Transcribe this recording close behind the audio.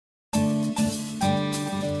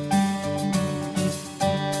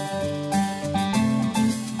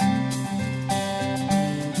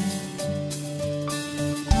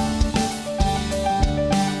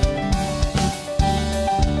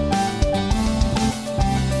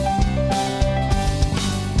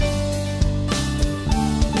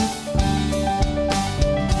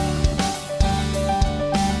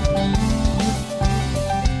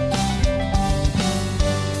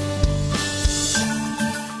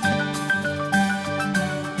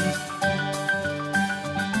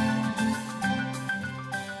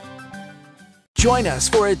Join us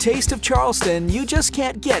for a taste of Charleston you just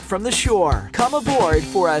can't get from the shore. Come aboard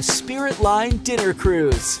for a SpiritLine dinner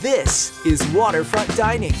cruise. This is waterfront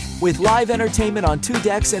dining. With live entertainment on 2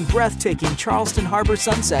 decks and breathtaking Charleston Harbor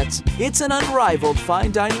sunsets, it's an unrivaled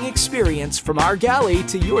fine dining experience from our galley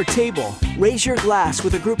to your table. Raise your glass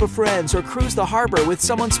with a group of friends or cruise the harbor with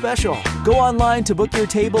someone special. Go online to book your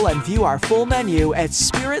table and view our full menu at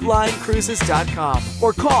SpiritLineCruises.com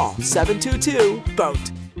or call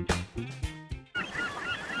 722-BOAT.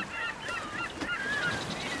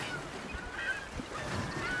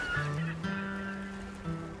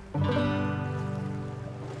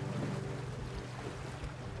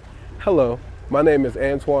 Hello, my name is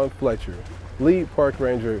Antoine Fletcher, lead park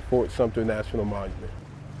ranger at Fort Sumter National Monument.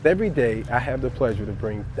 Every day, I have the pleasure to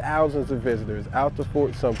bring thousands of visitors out to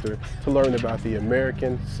Fort Sumter to learn about the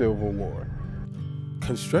American Civil War.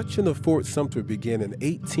 Construction of Fort Sumter began in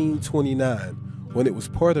 1829 when it was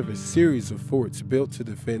part of a series of forts built to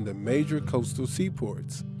defend the major coastal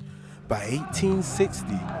seaports. By 1860,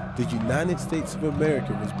 the United States of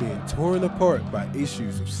America was being torn apart by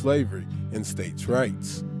issues of slavery and states'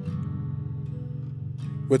 rights.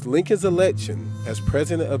 With Lincoln's election as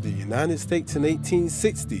President of the United States in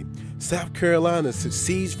 1860, South Carolina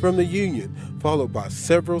secedes from the Union, followed by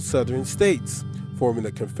several southern states, forming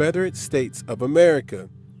the Confederate States of America.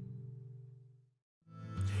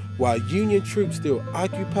 While Union troops still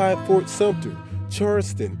occupied Fort Sumter,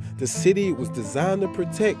 Charleston, the city it was designed to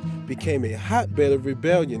protect, became a hotbed of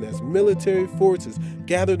rebellion as military forces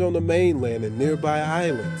gathered on the mainland and nearby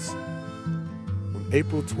islands.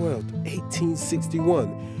 April 12,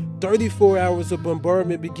 1861, 34 hours of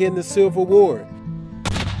bombardment began the Civil War.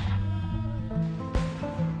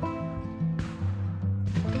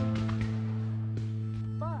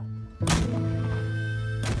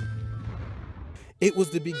 It was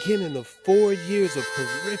the beginning of 4 years of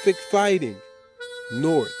horrific fighting,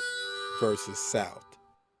 North versus South.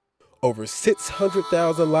 Over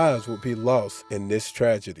 600,000 lives would be lost in this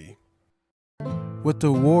tragedy. With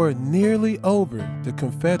the war nearly over, the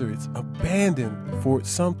Confederates abandoned Fort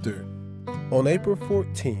Sumter. On April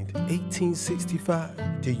 14,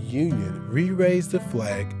 1865, the Union re-raised the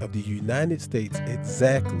flag of the United States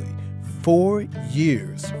exactly 4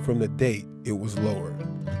 years from the date it was lowered.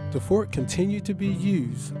 The fort continued to be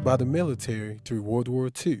used by the military through World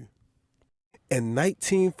War II. In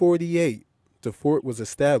 1948, the fort was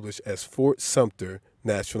established as Fort Sumter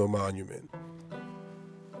National Monument.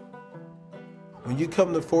 When you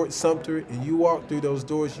come to Fort Sumter and you walk through those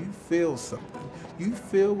doors, you feel something. You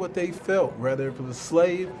feel what they felt, whether it was a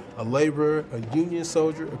slave, a laborer, a Union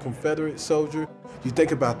soldier, a Confederate soldier. You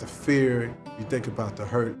think about the fear, you think about the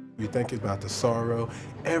hurt, you think about the sorrow,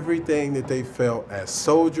 everything that they felt as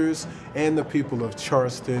soldiers and the people of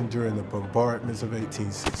Charleston during the bombardments of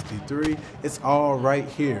 1863. It's all right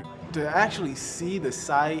here. To actually see the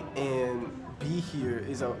site and be here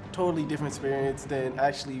is a totally different experience than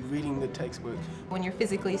actually reading the textbook. When you're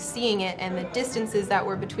physically seeing it and the distances that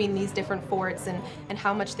were between these different forts and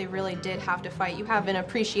how much they really did have to fight, you have an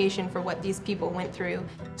appreciation for what these people went through.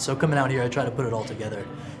 So coming out here, I try to put it all together.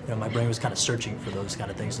 You know, my brain was kind of searching for those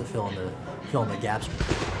kind of things to fill in the gaps.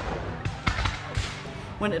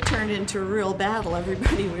 When it turned into a real battle,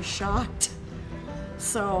 everybody was shocked.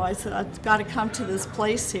 So I said, I've got to come to this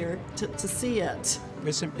place here to see it.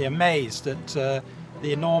 We're simply amazed at the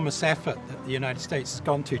enormous effort that the United States has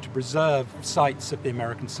gone to preserve sites of the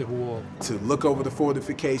American Civil War. To look over the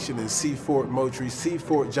fortification and see Fort Moultrie, see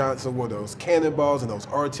Fort Johnson, where those cannonballs and those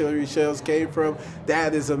artillery shells came from,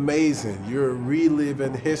 that is amazing. You're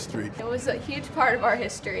reliving history. It was a huge part of our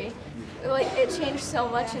history. Like, it changed so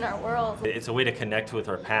much in our world. It's a way to connect with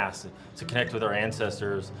our past, to connect with our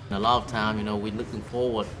ancestors. A lot of time, you know, we're looking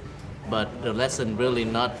forward, but the lesson really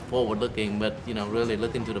not forward-looking, but, you know, really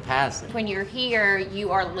looking to the past. When you're here,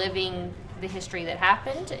 you are living the history that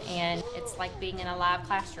happened, and it's like being in a live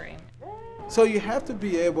classroom. So you have to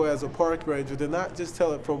be able, as a park ranger, to not just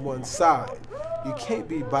tell it from one side. You can't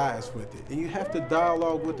be biased with it, and you have to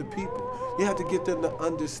dialogue with the people. You have to get them to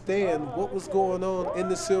understand what was going on in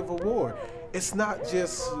the Civil War. It's not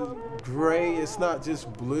just gray, it's not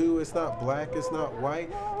just blue, it's not black, it's not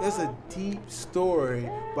white. There's a deep story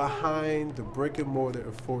behind the brick and mortar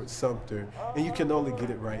of Fort Sumter, and you can only get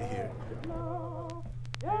it right here.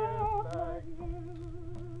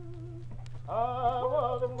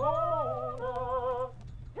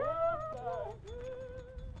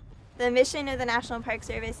 The mission of the National Park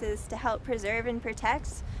service is to help preserve and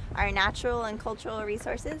protect our natural and cultural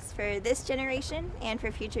resources for this generation and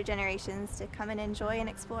for future generations to come and enjoy and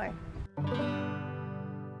explore.